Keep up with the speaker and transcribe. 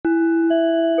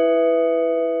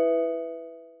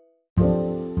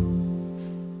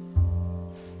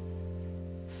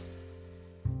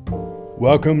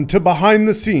Welcome to Behind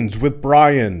the Scenes with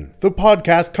Brian, the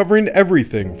podcast covering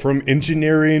everything from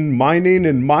engineering, mining,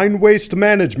 and mine waste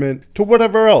management to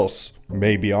whatever else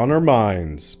may be on our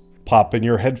minds. Pop in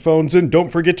your headphones and don't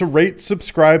forget to rate,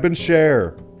 subscribe, and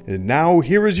share. And now,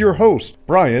 here is your host,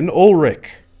 Brian Ulrich.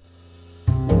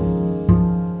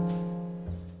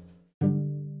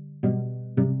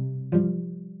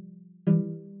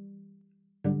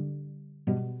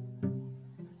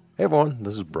 Hey everyone,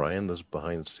 this is Brian. This is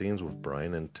Behind the Scenes with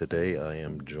Brian, and today I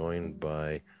am joined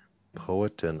by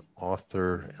poet and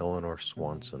author Eleanor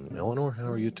Swanson. Eleanor, how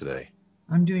are you today?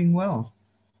 I'm doing well.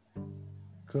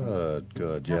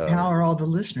 Good, yeah. How are all the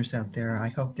listeners out there? I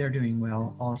hope they're doing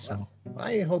well also.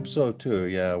 I hope so too.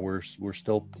 Yeah, we're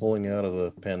still pulling out of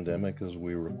the pandemic as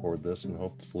we record this, and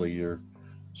hopefully you're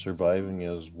surviving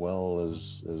as well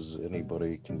as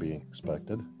anybody can be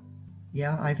expected.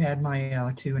 Yeah, I've had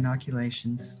my 2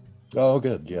 inoculations. Oh,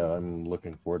 good. Yeah, I'm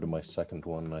looking forward to my second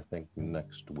one, I think,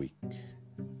 next week.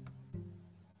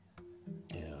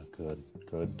 Yeah, good.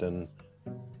 And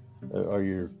are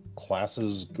your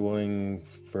classes going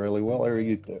fairly well? Are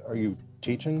you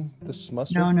teaching this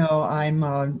semester? No,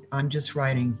 I'm just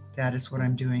writing. That is what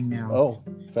I'm doing now. Oh,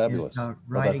 fabulous.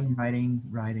 Writing.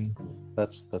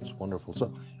 That's wonderful.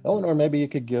 So, Eleanor, maybe you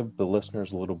could give the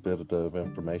listeners a little bit of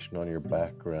information on your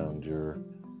background, your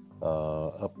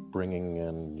upbringing,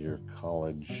 and your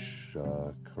college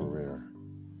career.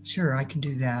 Sure, I can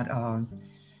do that.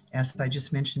 As I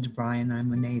just mentioned to Brian,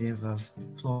 I'm a native of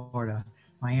Florida,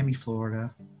 Miami,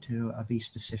 Florida, to be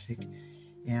specific.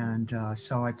 And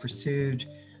so I pursued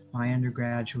my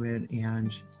undergraduate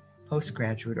and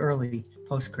early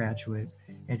postgraduate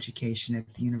education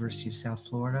at the University of South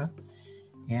Florida.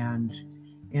 And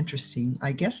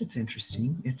I guess it's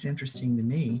interesting to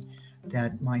me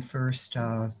that my first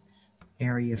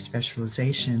area of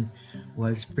specialization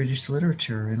was British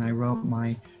literature, and I wrote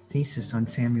my thesis on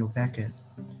Samuel Beckett.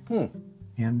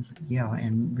 And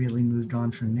really moved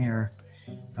on from there.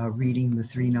 Reading the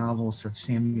 3 novels of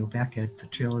Samuel Beckett, the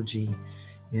trilogy,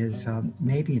 is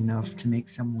maybe enough to make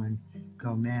someone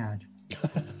go mad.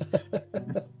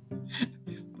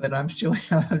 But I'm still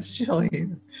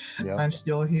here. Yep. I'm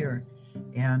still here.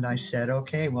 And I said,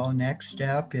 okay, well, next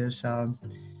step is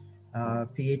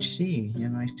PhD.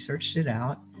 And I searched it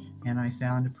out and I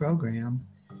found a program,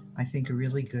 I think a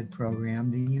really good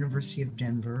program, the University of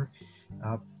Denver,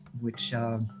 which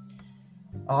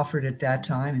offered at that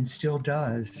time and still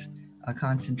does a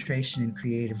concentration in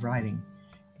creative writing.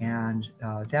 And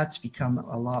that's become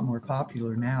a lot more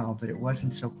popular now, but it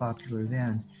wasn't so popular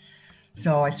then.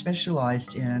 So I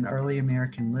specialized in early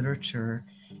American literature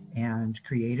and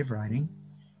creative writing,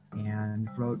 and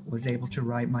was able to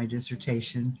write my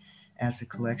dissertation as a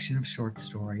collection of short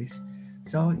stories.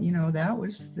 So, that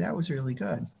was really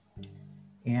good.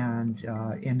 And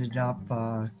ended up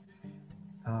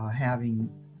having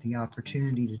the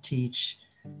opportunity to teach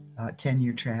a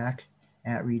tenure track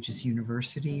at Regis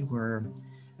University, where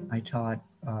I taught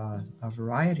a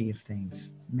variety of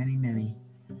things, many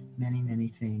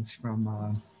things,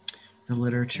 from the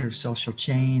literature of social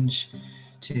change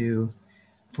to,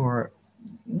 for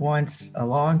once a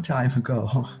long time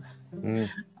ago,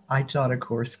 I taught a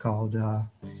course called The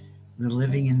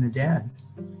Living and the Dead,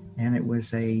 and it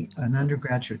was an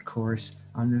undergraduate course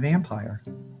on the vampire.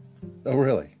 Oh,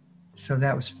 really? So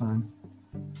that was fun.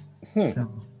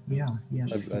 So,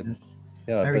 yes. I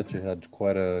bet you had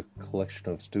quite a collection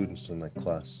of students in that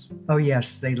class. Oh,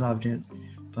 yes, they loved it.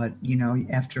 But,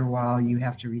 after a while, you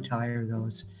have to retire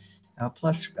those.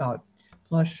 Plus,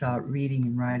 reading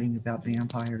and writing about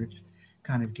vampires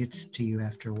kind of gets to you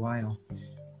after a while.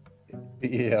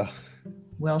 Yeah.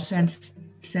 Well, since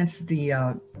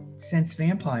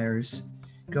vampires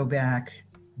go back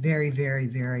very, very,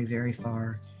 very, very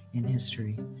far in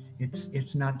history,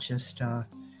 it's not just a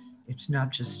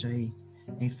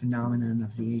phenomenon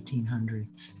of the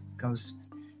 1800s. It goes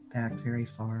back very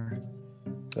far.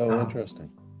 Oh, interesting.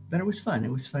 But it was fun.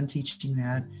 It was fun teaching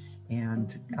that,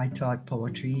 and I taught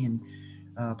poetry and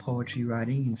poetry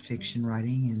writing and fiction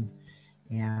writing,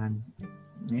 and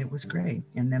it was great.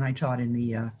 And then I taught in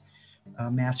the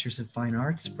Masters of Fine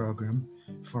Arts program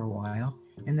for a while,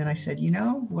 and then I said,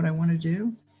 what I want to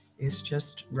do is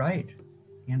just write,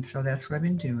 and so that's what I've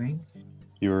been doing.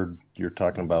 You're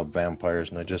talking about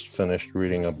vampires, and I just finished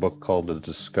reading a book called The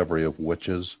Discovery of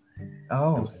Witches.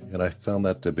 Oh. And I found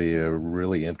that to be a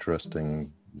really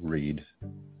interesting read.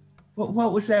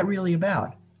 What was that really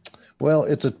about? Well,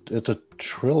 it's a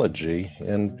trilogy,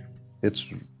 and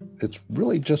it's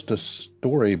really just a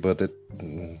story, but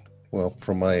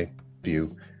from my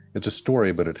view, it's a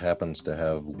story, but it happens to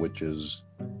have witches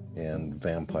and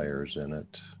vampires in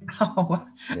it, Oh,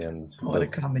 and what a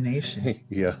combination.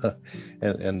 yeah,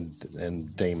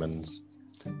 and demons,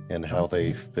 and how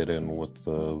they fit in with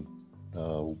the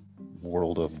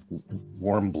world of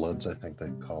warm bloods, I think they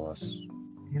call us.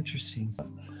 Interesting.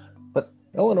 But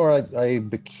Eleanor, I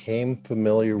became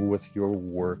familiar with your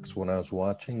works when I was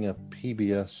watching a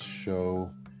PBS show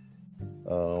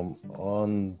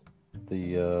on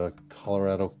the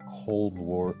Colorado Cold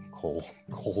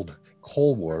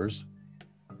Wars,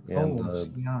 and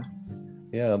Yeah.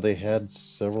 yeah, they had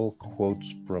several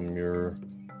quotes from your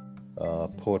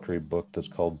poetry book that's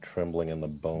called "Trembling in the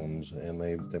Bones," and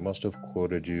they must have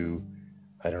quoted you,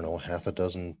 I don't know, half a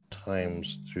dozen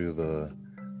times through the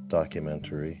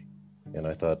documentary. And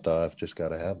I thought, I've just got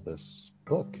to have this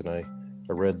book. And I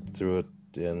read through it,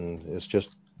 and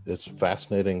it's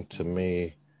fascinating to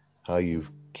me how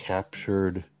you've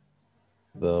captured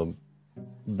the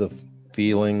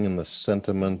feeling and the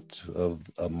sentiment of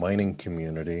a mining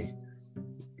community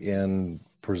and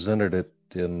presented it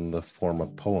in the form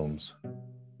of poems.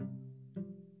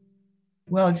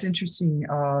 Well, it's interesting.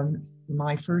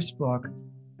 My first book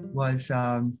was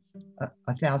A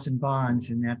Thousand Bonds,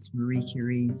 and that's Marie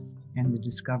Curie and the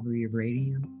discovery of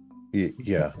radium.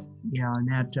 Yeah. Yeah, and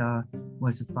that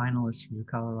was a finalist for the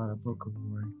Colorado Book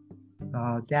Award.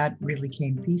 That really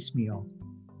came piecemeal.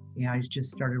 Yeah, I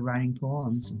just started writing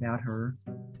poems about her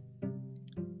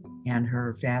and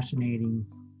her fascinating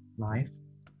life.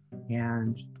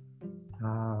 And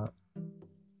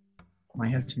my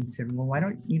husband said, well, why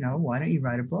don't you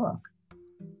write a book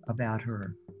about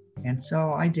her? And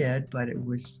so I did, but it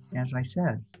was, as I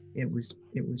said, it was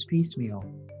piecemeal.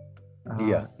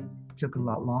 Yeah. It took a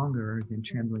lot longer than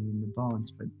Trembling in the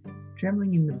Bones, but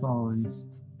Trembling in the Bones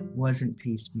wasn't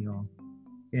piecemeal.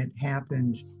 It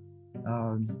happened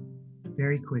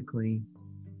very quickly.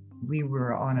 We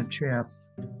were on a trip.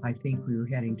 I think we were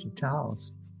heading to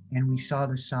Taos, and we saw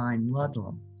the sign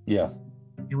Ludlow. Yeah.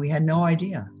 And we had no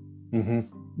idea. Mm-hmm.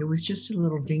 It was just a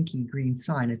little dinky green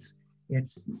sign. It's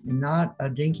not a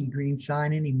dinky green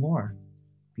sign anymore,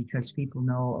 because people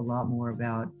know a lot more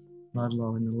about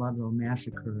Ludlow and the Ludlow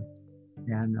massacre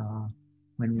than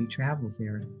when we traveled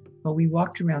there. But we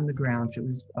walked around the grounds. It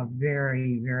was a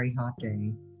very, very hot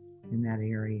day in that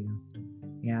area.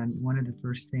 And one of the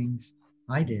first things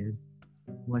I did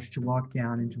was to walk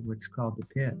down into what's called the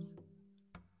pit.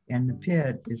 And the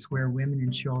pit is where women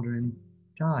and children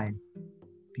died,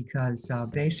 because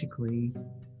basically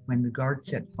when the guards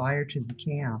set fire to the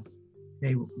camp,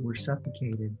 they were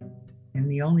suffocated. And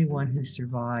the only one who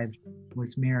survived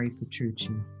was Mary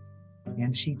Petrucci.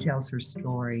 And she tells her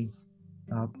story.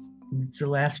 It's the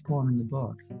last poem in the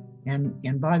book.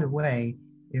 And by the way,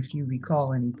 if you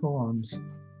recall any poems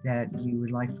that you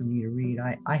would like for me to read,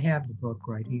 I have the book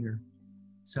right here.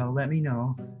 So let me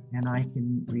know, and I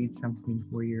can read something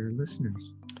for your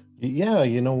listeners. Yeah,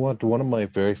 you know what? One of my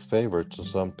very favorites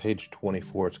is on page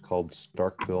 24. It's called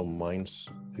Starkville Mine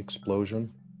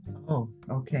Explosion. Oh,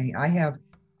 okay. I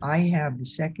have the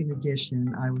second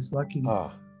edition. I was lucky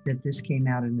that this came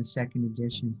out in the second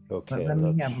edition. Okay. But let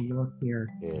me have a look here.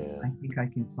 Yeah. I think I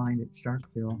can find it,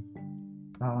 Starkville.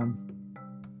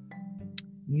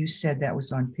 You said that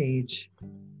was on page...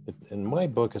 In my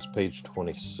book, it's page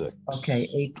 26.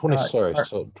 Okay, 24.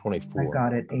 I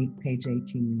got it, page 18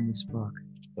 in this book.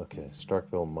 Okay,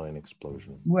 Starkville Mine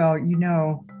Explosion. Well,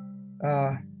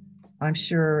 I'm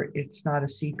sure it's not a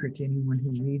secret to anyone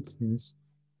who reads this,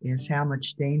 is how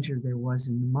much danger there was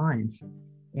in the mines.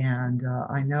 And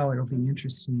I know it'll be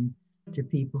interesting to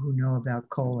people who know about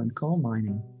coal and coal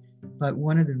mining. But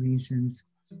one of the reasons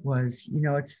was,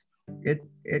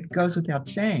 it goes without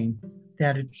saying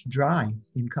that it's dry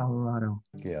in Colorado.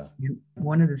 Yeah. And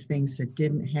one of the things that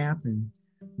didn't happen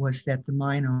was that the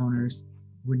mine owners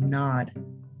would not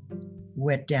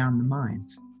wet down the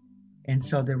mines. And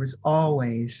so there was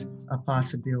always a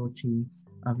possibility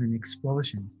of an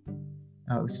explosion.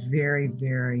 It was very,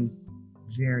 very,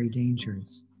 very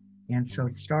dangerous. And so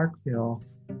Starkville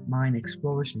Mine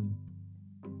Explosion.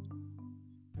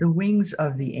 The wings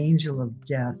of the angel of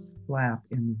death flap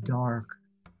in the dark.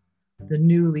 The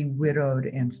newly widowed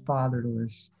and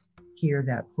fatherless hear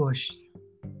that push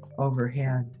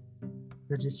overhead,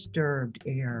 the disturbed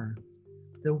air,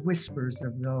 the whispers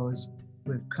of those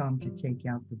who have come to take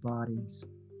out the bodies.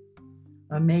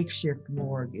 A makeshift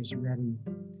morgue is ready,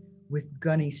 with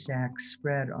gunny sacks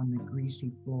spread on the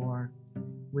greasy floor.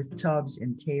 With tubs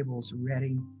and tables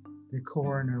ready, the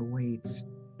coroner waits,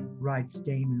 writes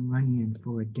Damon Runyon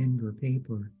for a Denver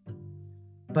paper.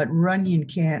 But Runyon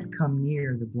can't come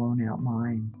near the blown out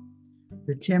mine.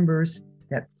 The timbers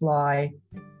that fly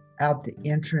out the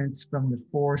entrance from the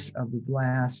force of the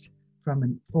blast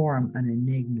form an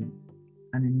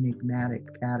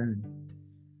enigmatic pattern.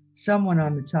 Someone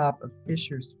on the top of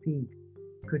Fisher's Peak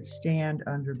could stand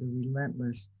under the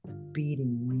relentless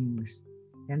beating wings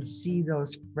and see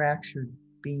those fractured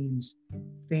beams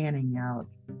fanning out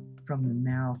from the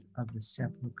mouth of the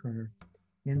sepulchre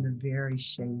in the very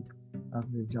shape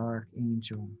of the dark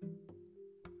angel.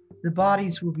 The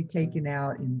bodies will be taken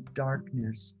out in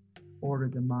darkness,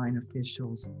 ordered the mine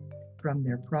officials, from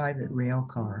their private rail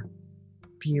car,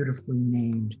 beautifully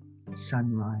named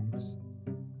Sunrise.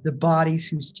 The bodies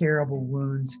whose terrible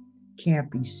wounds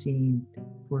can't be seen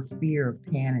for fear of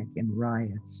panic and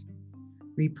riots.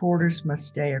 Reporters must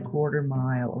stay a quarter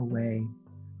mile away.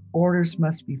 Orders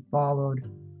must be followed,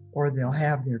 or they'll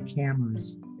have their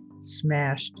cameras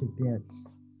smashed to bits.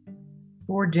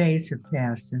 4 days have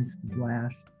passed since the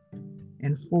blast,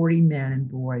 and 40 men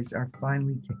and boys are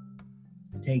finally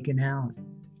taken out.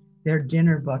 Their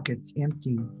dinner buckets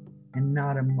empty, and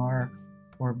not a mark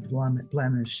or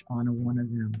blemish on one of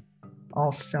them,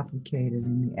 all suffocated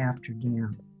in the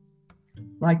afterdamp.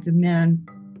 Like the men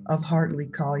of Hartley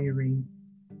Colliery,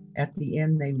 at the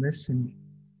end they listened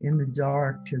in the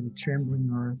dark to the trembling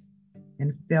earth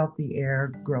and felt the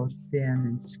air grow thin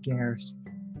and scarce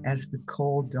as the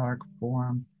cold, dark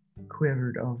form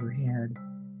quivered overhead,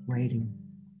 waiting.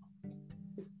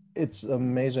 It's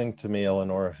amazing to me,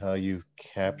 Eleanor, how you've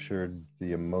captured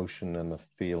the emotion and the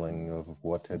feeling of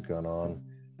what had gone on,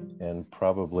 and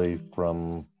probably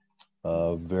from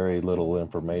very little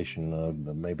information,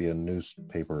 maybe a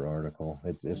newspaper article.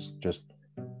 It's just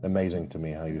amazing to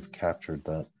me how you've captured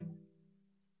that.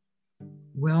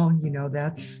 Well,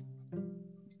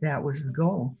 that was the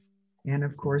goal. And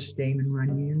of course, Damon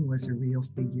Runyon was a real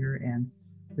figure, and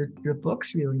the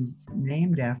book's really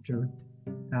named after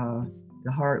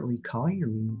the Hartley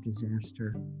Colliery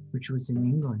disaster, which was in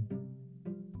England.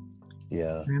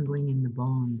 Yeah. Trembling in the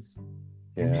bones.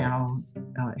 Yeah.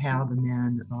 And how the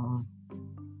men,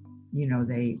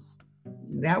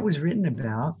 that was written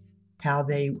about, how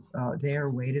they are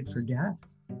waited for death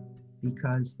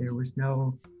because there was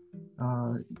no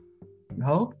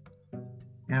hope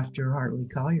after Hartley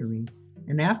Colliery.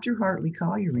 And after Hartley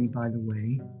Colliery, by the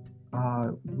way,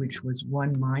 which was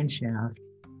one mine shaft,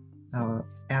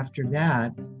 after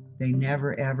that, they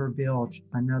never ever built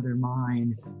another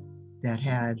mine that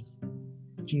had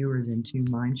fewer than 2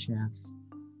 mine shafts.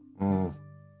 Mm.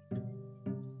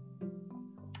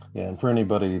 Yeah, and for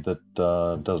anybody that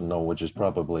doesn't know, which is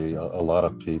probably a lot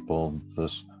of people,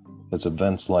 it's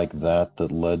events like that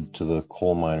led to the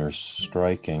coal miners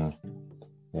striking.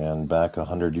 And back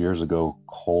 100 years ago,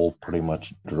 coal pretty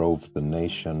much drove the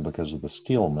nation because of the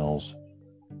steel mills.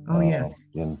 Oh, yes.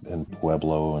 In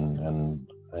Pueblo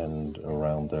and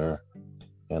around there.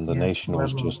 And the nation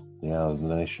was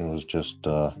just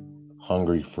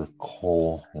hungry for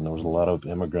coal, and there was a lot of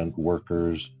immigrant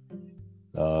workers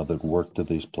that worked at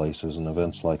these places, and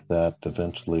events like that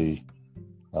eventually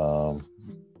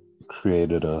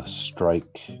created a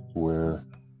strike where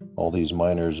all these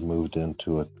miners moved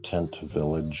into a tent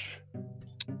village,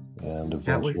 and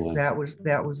eventually that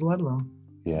was Ludlow.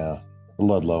 Yeah,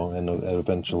 Ludlow, and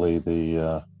eventually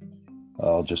the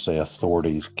I'll just say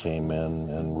authorities came in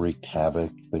and wreaked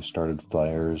havoc. They started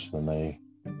fires, and they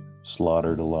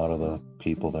slaughtered a lot of the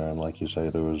people there. And like you say,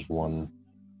 there was one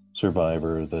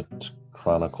survivor that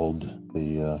chronicled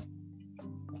the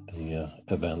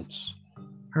events.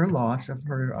 Her loss of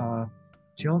her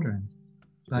children.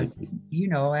 But,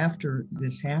 after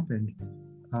this happened,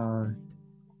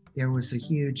 there was a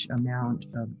huge amount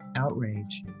of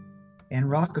outrage. And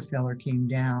Rockefeller came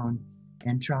down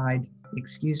and tried,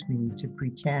 to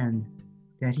pretend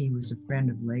that he was a friend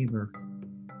of labor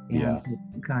and to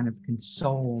kind of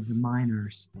console the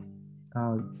miners.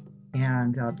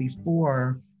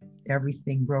 Before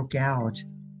everything broke out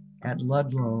at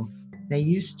Ludlow, they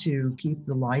used to keep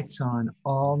the lights on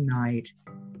all night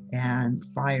and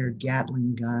fired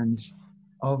Gatling guns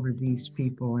over these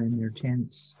people in their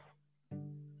tents.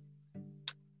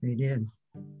 They did.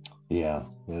 Yeah,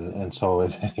 and so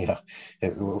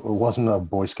it wasn't a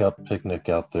Boy Scout picnic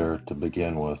out there to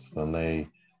begin with, and they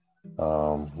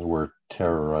were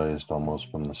terrorized almost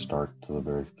from the start to the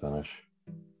very finish.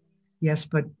 Yes,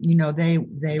 but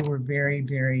they were very,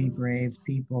 very brave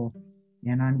people,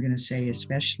 and I'm going to say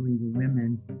especially the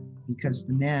women, because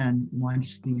the men,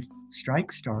 once the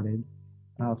strike started,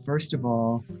 first of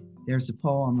all, there's a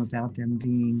poem about them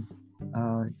being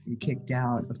kicked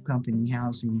out of company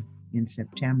housing in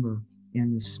September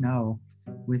in the snow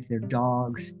with their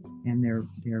dogs and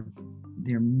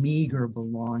their meager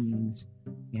belongings,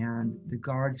 and the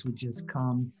guards would just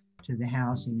come to the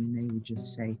housing, and they would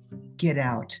just say, "Get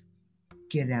out,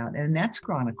 get out." And that's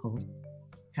chronicled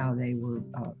how they were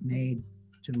made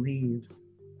to leave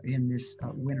in this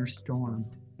winter storm.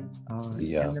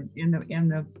 Yeah.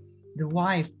 And the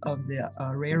wife of the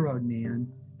railroad man,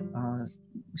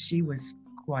 she was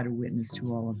quite a witness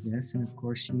to all of this, and of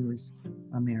course she was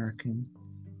American.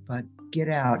 But get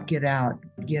out, get out,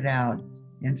 get out.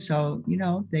 And so, you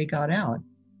know, they got out,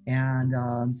 and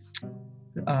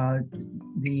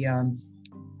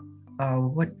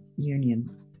what union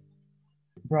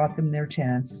brought them their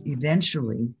tents?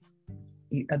 Eventually,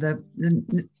 the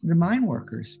mine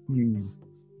workers union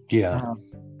Yeah.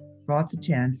 brought the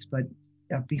tents, but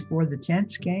before the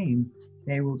tents came,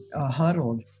 they were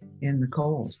huddled in the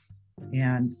cold,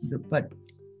 but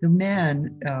the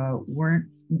men weren't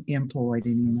employed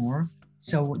anymore,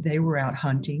 so they were out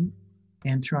hunting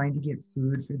and trying to get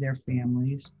food for their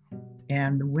families,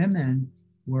 and the women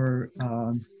were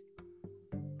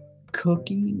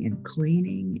cooking and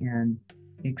cleaning and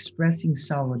expressing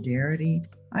solidarity.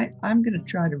 I'm going to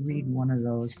try to read one of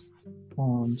those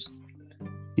poems.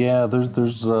 Yeah,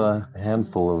 there's a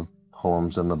handful of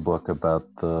poems in the book about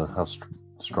how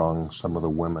strong some of the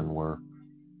women were,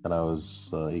 and I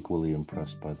was equally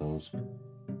impressed by those.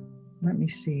 Let me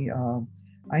see.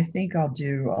 I think I'll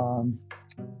do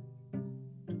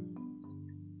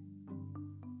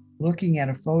looking at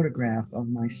a photograph of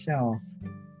myself.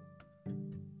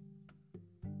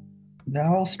 The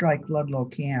whole Strike Ludlow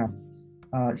Camp,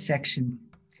 section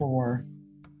 4,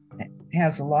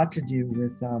 has a lot to do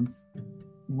with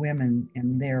women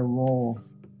and their role.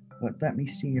 But let me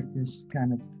see if this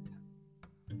kind of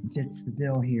fits the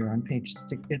bill here on page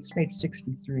 6. It's page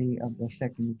 63 of the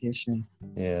second edition.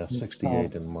 Yeah,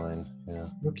 68 in mine. Yeah.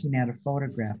 Looking at a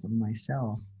photograph of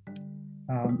myself.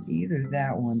 Either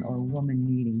that one or Woman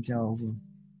Kneading Dough.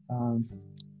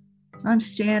 I'm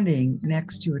standing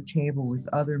next to a table with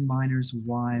other miners'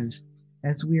 wives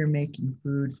as we are making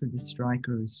food for the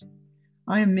strikers.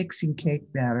 I am mixing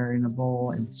cake batter in a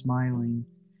bowl and smiling.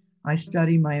 I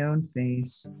study my own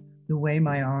face, the way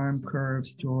my arm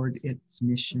curves toward its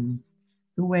mission,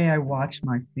 the way I watch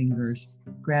my fingers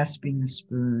grasping the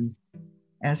spoon,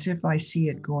 as if I see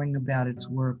it going about its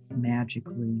work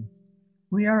magically.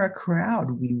 We are a crowd,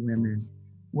 we women,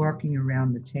 walking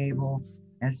around the table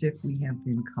as if we have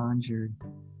been conjured.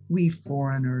 We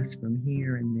foreigners from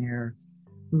here and there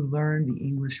who learned the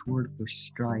English word for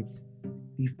strike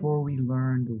before we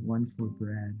learned the one for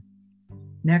bread.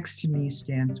 Next to me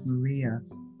stands Maria,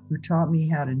 who taught me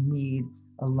how to knead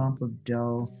a lump of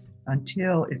dough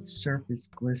until its surface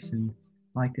glistened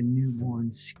like a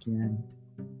newborn skin.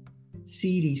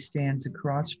 Ceedy stands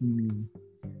across from me.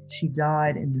 She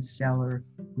died in the cellar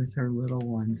with her little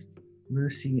ones,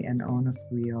 Lucy and Ona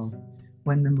Frio,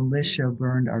 when the militia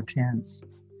burned our tents.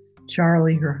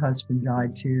 Charlie, her husband,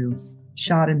 died too,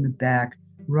 shot in the back,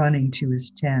 running to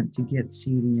his tent to get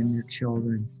Ceedy and their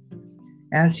children.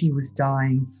 As he was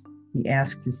dying, he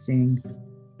asked to sing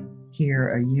here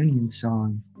a Union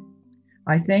song.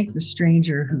 I thank the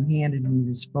stranger who handed me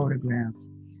this photograph,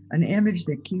 an image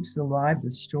that keeps alive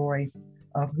the story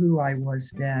of who I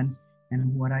was then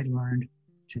and what I learned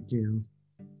to do.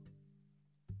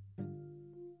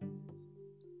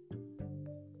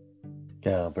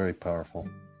 Yeah, very powerful.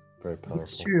 Very powerful.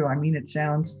 It's true. I mean, it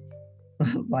sounds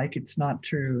like it's not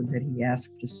true that he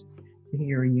asked us to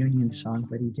hear a Union song,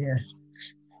 but he did.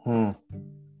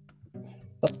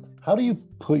 How do you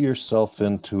put yourself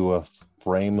into a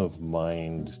frame of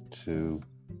mind to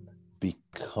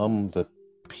become the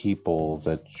people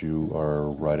that you are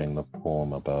writing the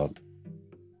poem about?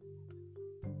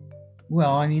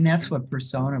 Well, I mean, that's what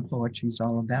persona poetry is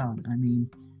all about. I mean,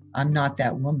 I'm not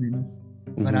that woman,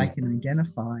 but I can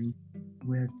identify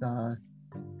with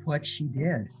what she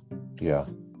did. Yeah.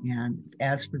 And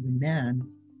as for the men,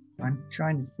 I'm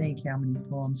trying to think how many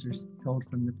poems are told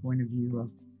from the point of view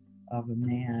of a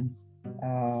man.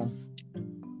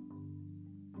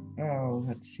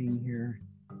 Let's see here.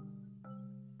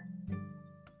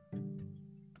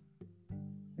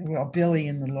 Well, Billy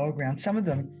in the Lowground. Some of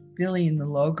them, Billy in the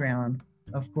Lowground,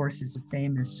 of course, is a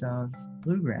famous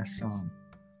bluegrass song.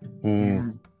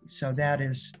 And so that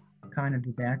is kind of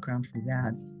the background for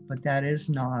that. But that is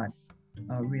not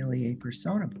really a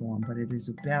persona poem, but it is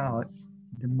about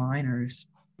the miners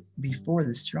before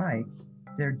the strike.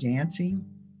 They're dancing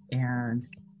and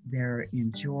they're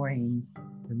enjoying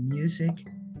the music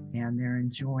and they're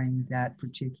enjoying that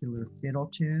particular fiddle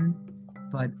tune.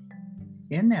 But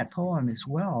in that poem as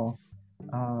well,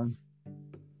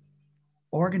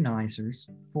 organizers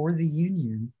for the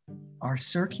union are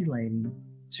circulating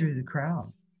through the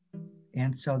crowd.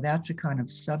 And so that's a kind of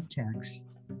subtext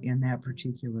in that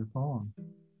particular poem.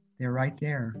 They're right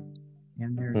there,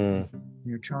 and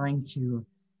they're trying to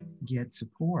get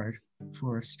support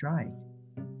for a strike,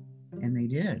 and they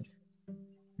did.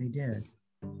 They did.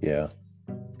 Yeah.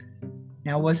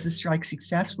 Now, was the strike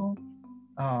successful?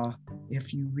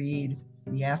 If you read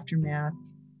the aftermath,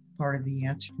 part of the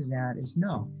answer to that is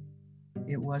no,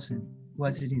 it wasn't.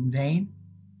 Was it in vain?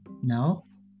 No,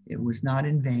 it was not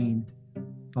in vain,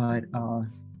 but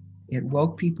it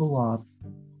woke people up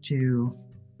to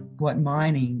what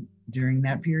mining during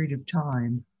that period of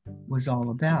time was all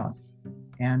about.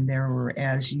 And there were,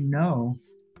 as you know,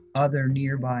 other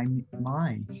nearby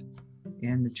mines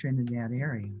in the Trinidad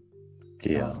area.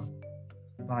 Yeah.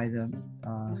 By the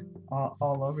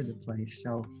all over the place.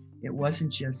 So it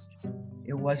wasn't just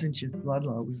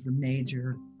Ludlow. It was the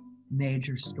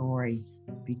major story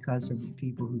because of the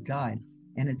people who died.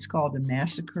 And it's called a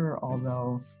massacre,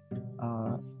 although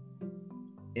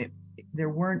there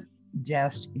weren't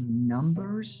deaths in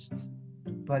numbers,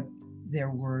 but there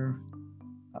were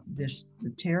the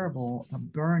terrible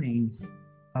burning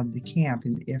of the camp.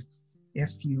 And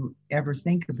if you ever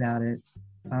think about it,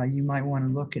 you might want to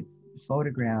look at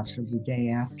photographs of the day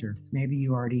after. Maybe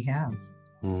you already have,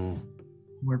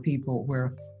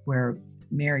 where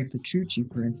Mary Petrucci,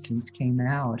 for instance, came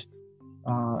out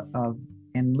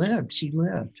and lived. She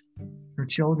lived. Her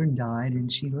children died,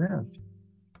 and she lived.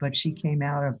 But she came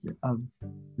out of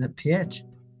the pit,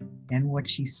 and what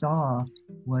she saw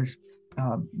was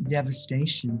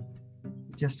devastation,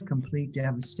 just complete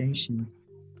devastation.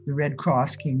 The Red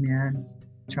Cross came in,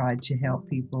 tried to help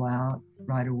people out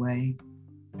right away,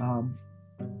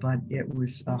 but it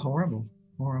was a horrible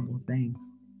thing.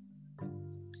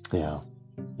 Yeah.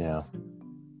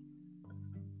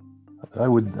 I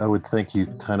would think you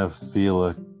kind of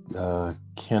feel a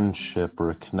kinship or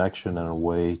a connection in a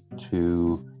way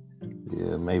to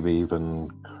maybe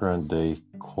even current day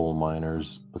coal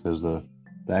miners, because the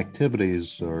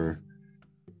activities are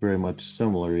very much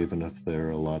similar, even if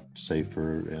they're a lot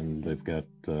safer, and they've got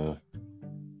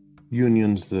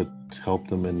unions that help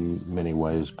them in many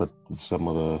ways, but some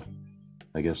of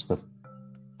the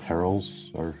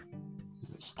perils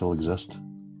still exist.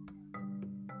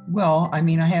 Well, I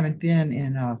mean, I haven't been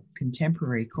in a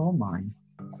contemporary coal mine,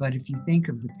 but if you think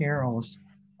of the perils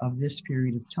of this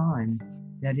period of time,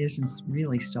 that isn't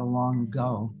really so long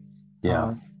ago.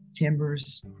 Yeah.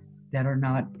 Timbers that are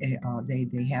not,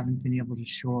 they haven't been able to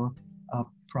shore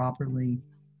up properly,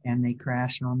 and they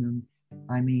crash on them.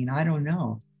 I mean, I don't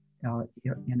know,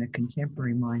 in a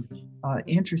contemporary mine.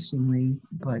 Interestingly,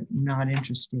 but not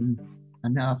interesting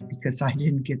enough because I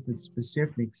didn't get the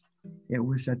specifics. It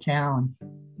was a town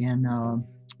in,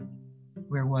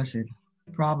 where was it?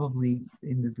 Probably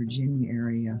in the Virginia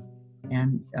area.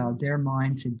 And their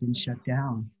mines had been shut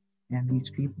down. And these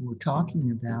people were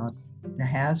talking about the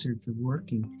hazards of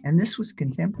working. And this was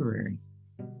contemporary.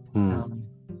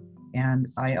 And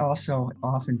I also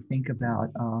often think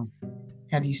about,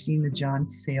 have you seen the John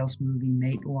Sayles movie,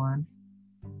 Matewan?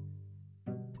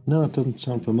 No, it doesn't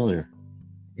sound familiar.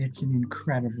 It's an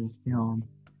incredible film.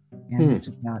 And it's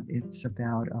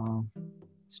about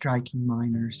striking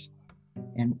miners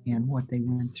and what they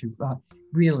went through.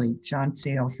 Really, John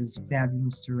Sayles is a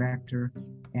fabulous director,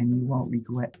 and you won't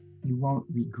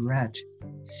regret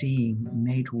seeing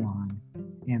Matewan,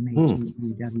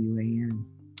 Matewan.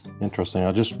 Interesting.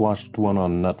 I just watched one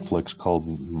on Netflix called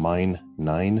Mine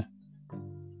 9,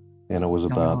 and it was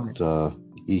about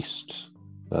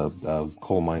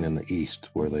coal mine in the east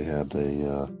where they had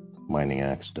a mining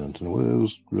accident, and it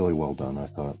was really well done, I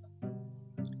thought.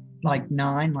 Like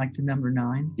 9, like the number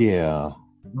 9? Yeah.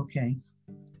 Okay,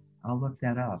 I'll look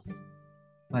that up.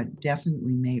 But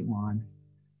definitely Matewan.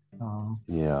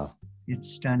 Yeah. It's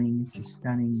stunning. It's a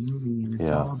stunning movie, and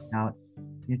it's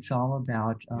all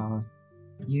about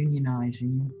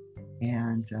unionizing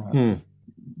and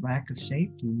lack of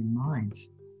safety in mines.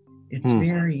 It's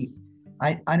very,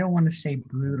 I don't want to say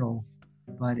brutal,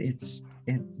 but it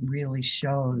really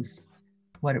shows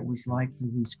what it was like for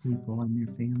these people and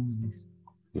their families.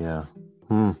 Yeah.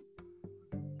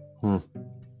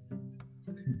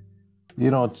 You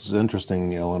know, it's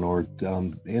interesting, Eleanor.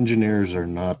 Engineers are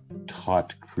not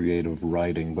taught creative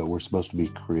writing, but we're supposed to be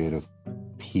creative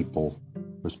people.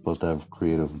 We're supposed to have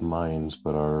creative minds,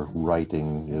 but our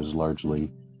writing is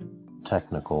largely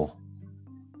technical.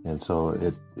 And so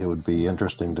it would be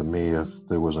interesting to me if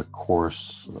there was a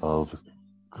course of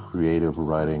creative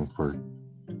writing for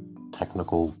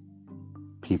technical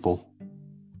people.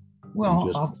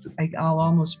 Well, I'll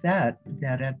almost bet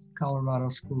that at Colorado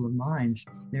School of Mines,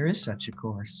 there is such a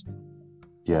course.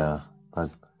 Yeah,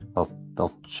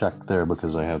 I'll check there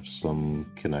because I have some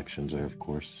connections there, of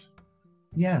course.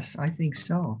 Yes, I think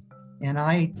so. And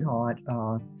I taught,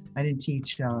 I didn't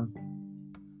teach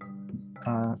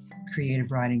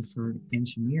creative writing for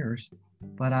engineers,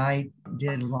 but I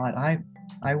did a lot.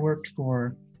 I worked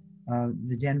for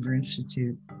the Denver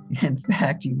Institute. In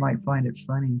fact, you might find it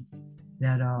funny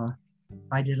that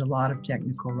I did a lot of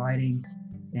technical writing,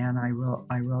 and I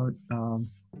wrote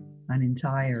an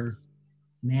entire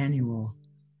manual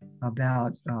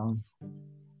about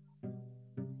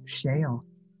shale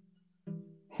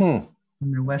Hmm.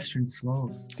 in the Western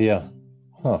Slope. Yeah.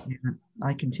 Huh. And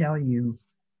I can tell you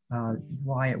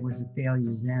why it was a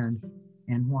failure then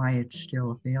and why it's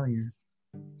still a failure.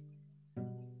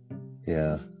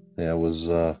 Yeah. Yeah. It was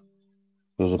a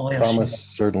Oil promise, shale.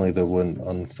 certainly, that went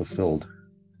unfulfilled.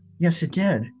 Yes, it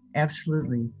did.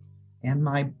 Absolutely. And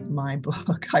my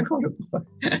book, I wrote a book.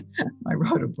 I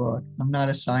wrote a book. I'm not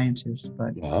a scientist,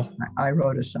 but Uh-huh. I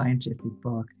wrote a scientific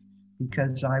book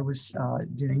because I was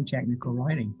doing technical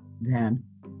writing then.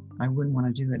 I wouldn't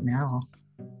want to do it now.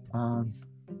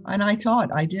 And I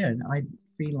taught. I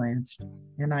freelanced,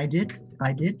 and I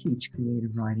did teach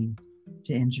creative writing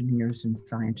to engineers and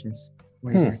scientists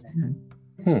way back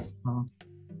then.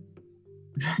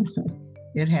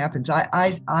 It happens.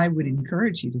 I would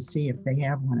encourage you to see if they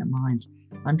have one at Mines.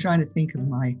 I'm trying to think of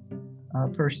my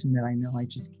person that I know. I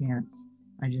just can't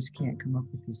come up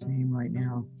with his name right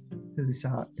now. Who's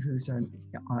in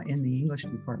the English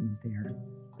department there?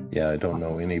 Yeah, I don't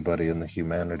know anybody in the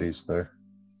humanities there.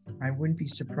 I wouldn't be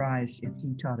surprised if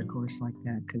he taught a course like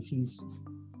that, because he's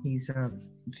a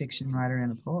fiction writer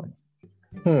and a poet.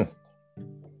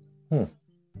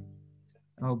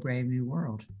 Oh, Brave New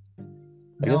World.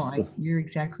 No, you're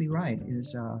exactly right.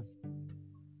 Is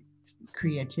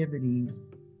creativity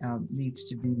needs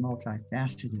to be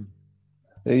multifaceted.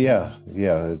 Yeah.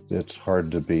 It's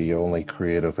hard to be only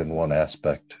creative in one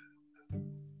aspect.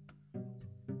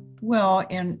 Well,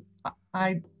 and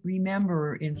I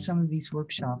remember in some of these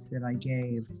workshops that I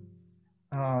gave,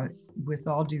 with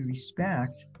all due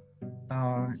respect,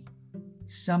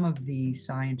 some of the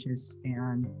scientists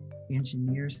and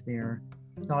engineers there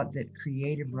thought that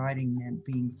creative writing meant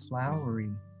being flowery.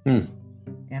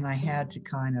 And I had to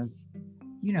kind of,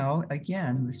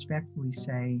 again, respectfully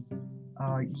say,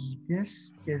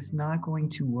 this is not going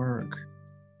to work.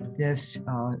 This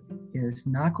is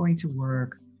not going to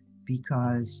work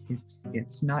because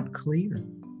it's not clear.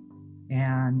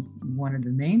 And one of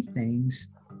the main things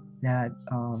that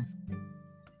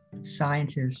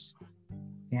scientists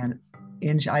and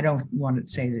I don't want to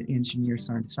say that engineers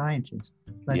aren't scientists.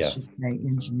 Let's just say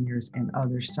engineers and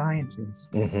other scientists.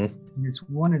 And it's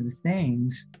one of the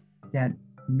things that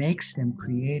makes them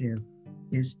creative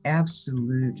is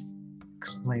absolute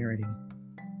clarity.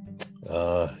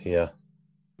 Yeah.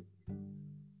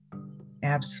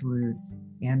 Absolute.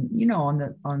 And on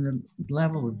the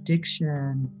level of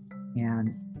diction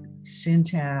and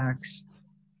syntax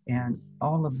and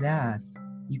all of that,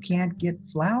 you can't get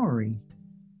flowery,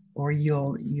 or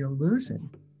you'll lose it.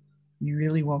 You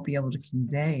really won't be able to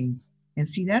convey. And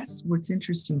see, that's what's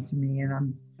interesting to me.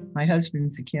 And my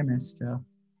husband's a chemist,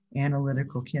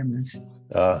 analytical chemist.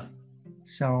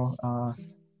 So,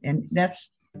 and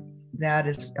that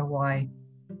is why,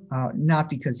 not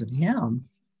because of him,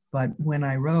 but when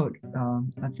I wrote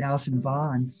 1,000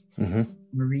 Bonds,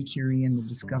 Marie Curie and the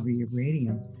Discovery of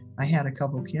Radium, I had a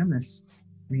couple chemists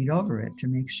read over it to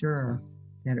make sure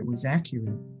that it was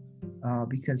accurate.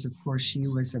 Because of course she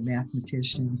was a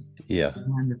mathematician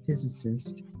and a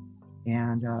physicist.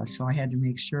 And so I had to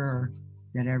make sure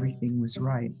that everything was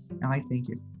right. I think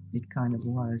it kind of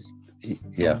was.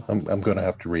 Yeah, I'm going to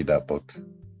have to read that book.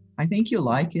 I think you'll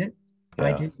like it. Yeah.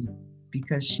 I did,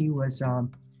 because she was,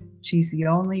 she's the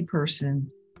only person,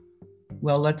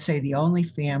 well, let's say the only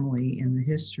family in the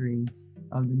history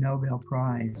of the Nobel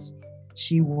Prize.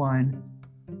 She won.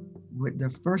 The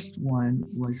first one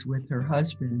was with her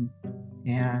husband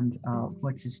and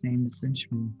what's his name, the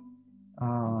Frenchman?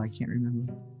 I can't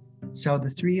remember. So the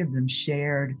three of them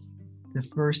shared the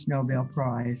first Nobel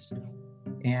Prize,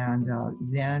 and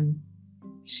then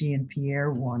she and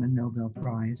Pierre won a Nobel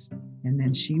Prize, and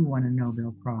then she won a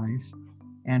Nobel Prize,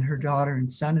 and her daughter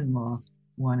and son-in-law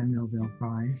won a Nobel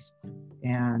Prize,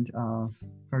 and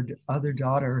her other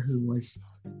daughter, who was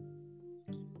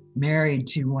married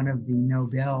to one of the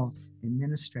Nobel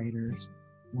administrators,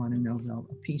 won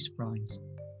a Peace Prize.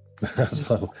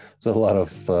 So a lot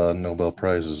of Nobel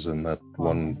Prizes in that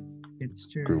one it's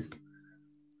true. Group.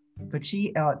 But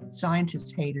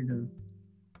scientists hated her.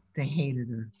 They hated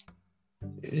her.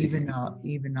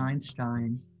 Even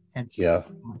Einstein had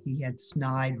he had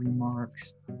snide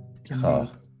remarks to make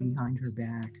behind her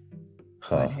back.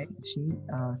 Huh. But hey,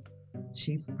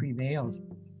 she prevailed.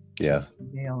 Yeah. She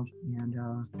prevailed,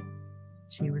 and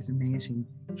she was amazing.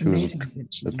 It's She was amazing that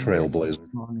she a lived trailblazer. as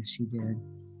long as she did,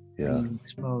 Yeah. being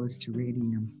exposed to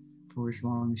radium for as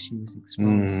long as she was exposed.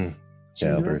 Mm, She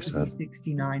yeah, lived very to sad. be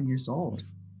 69 years old.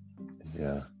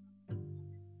 yeah.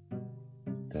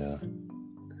 Yeah.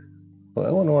 Well,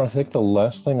 Eleanor, I think the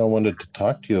last thing I wanted to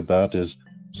talk to you about is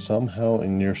somehow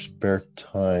in your spare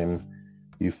time,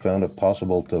 you found it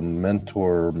possible to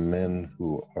mentor men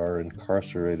who are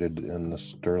incarcerated in the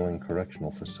Sterling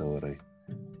Correctional Facility.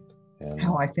 And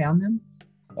How I found them?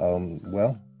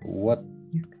 well, what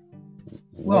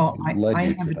Well, led I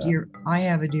you have to a that? I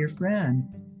have a dear friend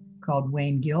called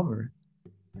Wayne Gilbert,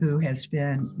 who has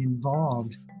been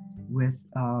involved with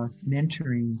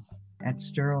mentoring at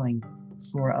Sterling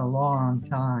for a long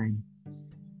time.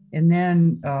 And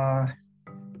then,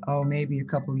 maybe a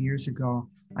couple of years ago,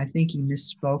 I think he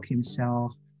misspoke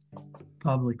himself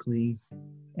publicly,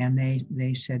 and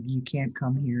they said, you can't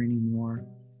come here anymore.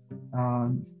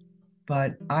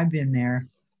 But I've been there,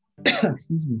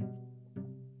 excuse me.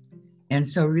 And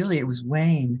so really it was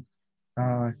Wayne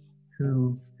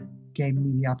who gave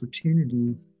me the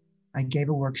opportunity. I gave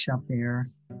a workshop there,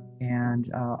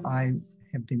 and I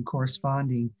have been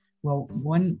corresponding. Well,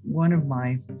 one of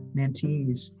my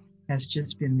mentees has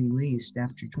just been released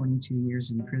after 22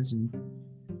 years in prison.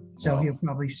 So Wow. he'll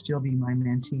probably still be my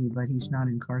mentee, but he's not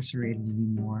incarcerated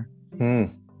anymore. Hmm.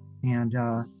 And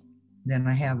then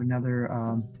I have another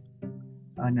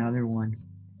one.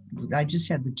 I just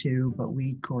had the two, but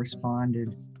we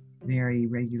corresponded very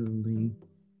regularly.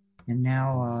 And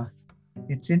now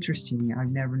it's interesting.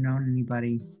 I've never known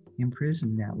anybody in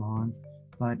prison that long,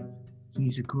 but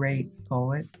he's a great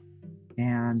poet,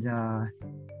 and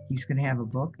he's going to have a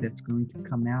book that's going to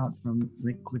come out from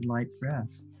Liquid Light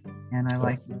Press. And I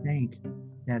like to think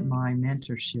that my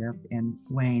mentorship and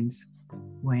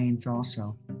Wayne's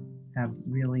also have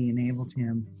really enabled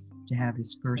him to have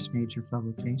his first major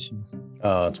publication.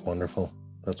 Oh, that's wonderful.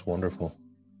 That's wonderful.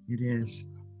 It is.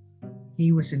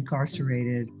 He was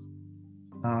incarcerated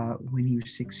when he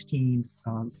was 16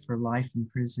 for life in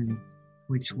prison,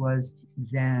 which was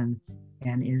then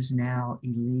and is now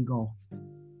illegal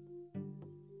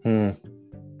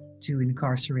to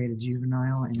incarcerate a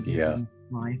juvenile and give him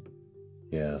life.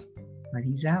 Yeah. But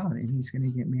he's out, and he's going to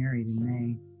get married in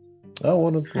May. Oh,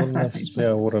 what a nice,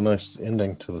 what a nice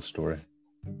ending to the story.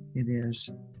 It is.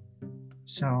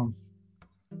 So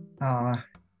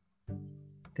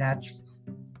that's,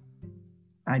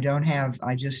 I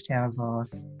just have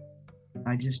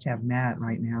Matt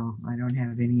right now. I don't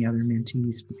have any other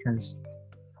mentees because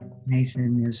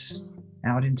Nathan is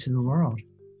out into the world.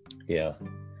 Yeah.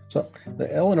 So,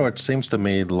 Eleanor, it seems to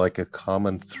me like a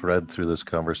common thread through this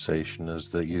conversation is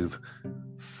that you've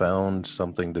found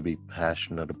something to be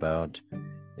passionate about,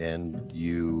 and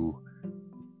you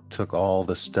took all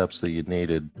the steps that you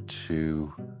needed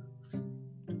to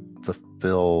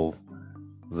fulfill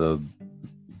the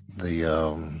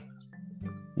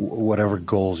whatever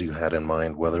goals you had in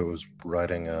mind, whether it was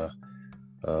writing a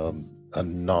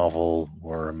novel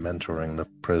or mentoring the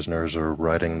prisoners or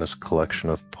writing this collection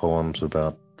of poems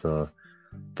about the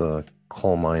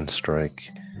coal mine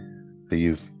strike. That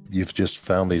you've just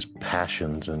found these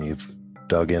passions and you've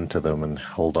dug into them and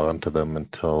held on to them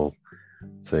until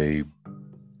they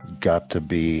got to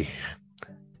be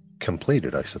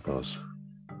completed, I suppose.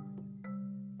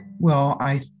 Well,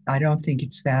 I don't think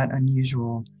it's that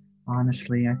unusual,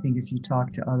 honestly. I think if you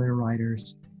talk to other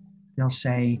writers, they'll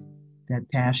say that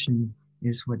passion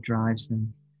is what drives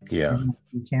them. Yeah. And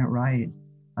you can't write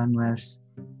unless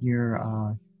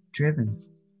you're driven.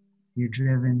 You're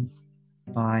driven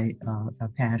by a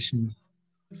passion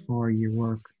for your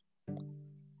work.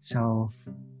 So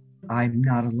I'm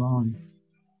not alone.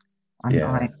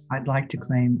 I'd like to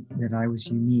claim that I was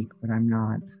unique, but I'm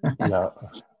not.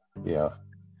 Yeah.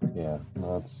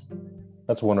 No,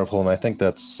 that's wonderful, and I think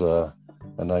that's a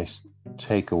nice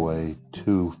takeaway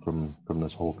too from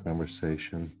this whole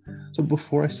conversation. So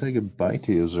before I say goodbye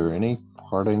to you, is there any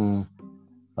parting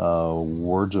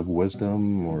words of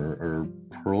wisdom or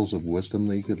pearls of wisdom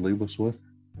that you could leave us with?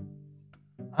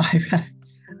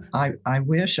 I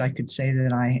wish I could say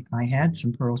that I had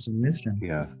some pearls of wisdom.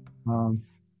 Yeah.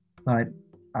 But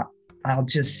I'll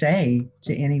just say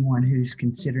to anyone who's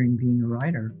considering being a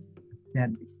writer that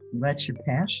let your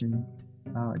passion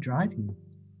drive you.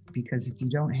 Because if you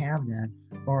don't have that,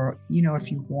 or,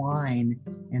 if you whine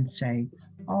and say,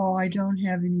 oh, I don't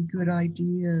have any good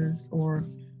ideas, or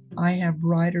I have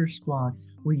writer's block,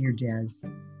 well, you're dead.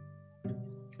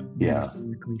 Yeah.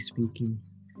 Metaphorically speaking.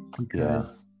 Because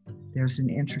there's an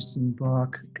interesting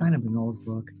book, kind of an old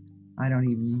book. I don't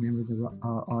even remember the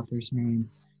author's name,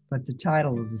 but the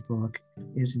title of the book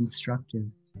is instructive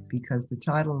because the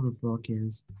title of the book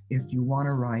is "If You Want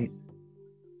to Write,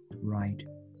 Write."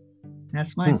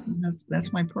 That's my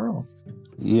pearl.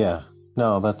 Yeah,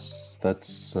 no, that's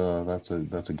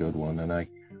a good one, and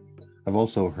I've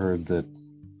also heard that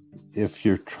if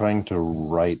you're trying to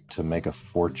write to make a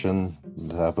fortune,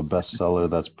 to have a bestseller,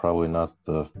 that's probably not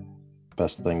the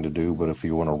best thing to do. But if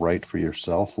you want to write for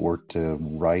yourself or to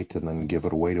write and then give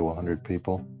it away to 100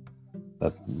 people,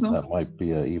 that might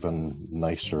be an even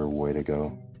nicer way to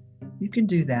go. You can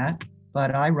do that,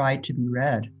 but I write to be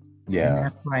read. Yeah. And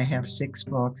that's why I have 6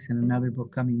 books and another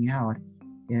book coming out.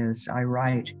 Is I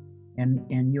write,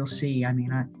 and you'll see. I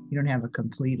mean, you don't have a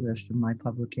complete list of my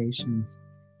publications,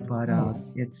 but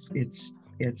it's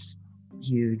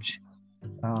huge.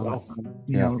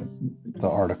 You know, the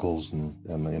articles and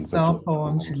the individual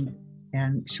poems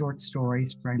and short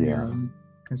stories primarily,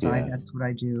 because that's what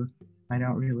I do. I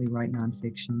don't really write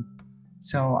nonfiction,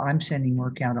 so I'm sending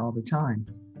work out all the time,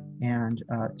 and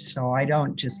so I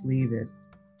don't just leave it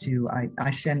to.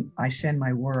 I send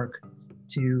my work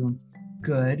to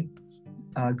good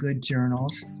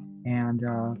journals and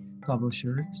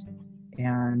publishers,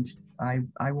 and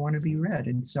I want to be read.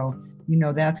 And so,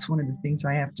 that's one of the things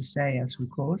I have to say as we're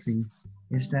closing,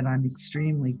 is that I'm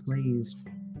extremely pleased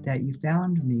that you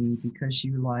found me because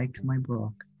you liked my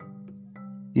book.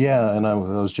 Yeah, and I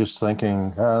was just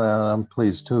thinking, I'm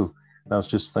pleased too. I was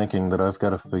just thinking that I've got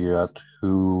to figure out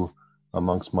who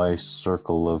amongst my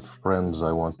circle of friends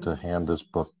I want to hand this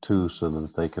book to so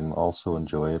that they can also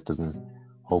enjoy it, and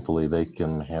hopefully they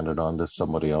can hand it on to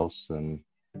somebody else and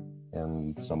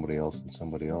somebody else and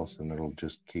somebody else, and it'll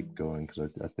just keep going, because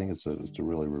I think it's a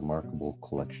really remarkable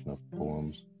collection of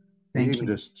poems. Thank Even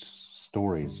you. just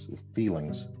stories,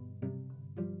 feelings.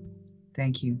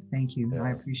 Thank you. Yeah.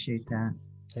 I appreciate that.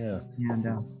 Yeah. And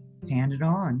hand it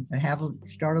on.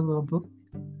 Start a little book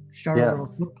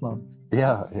club.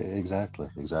 Yeah, exactly.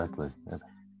 And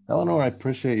Eleanor, I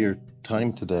appreciate your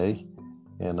time today,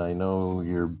 and I know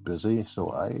you're busy, so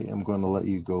I am going to let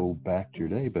you go back to your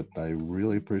day, but I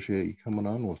really appreciate you coming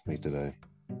on with me today.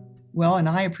 Well, and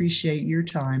I appreciate your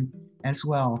time as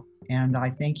well, and I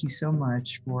thank you so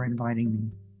much for inviting me.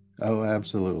 Oh,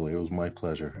 absolutely. It was my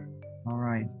pleasure. All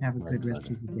right. Have a good rest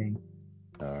of the day.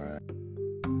 All right.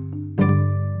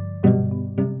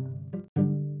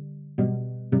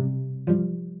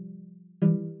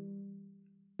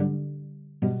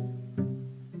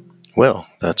 Well,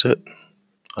 that's it.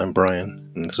 I'm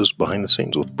Brian, and this is Behind the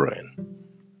Scenes with Brian.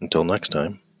 Until next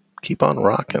time, keep on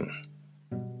rocking.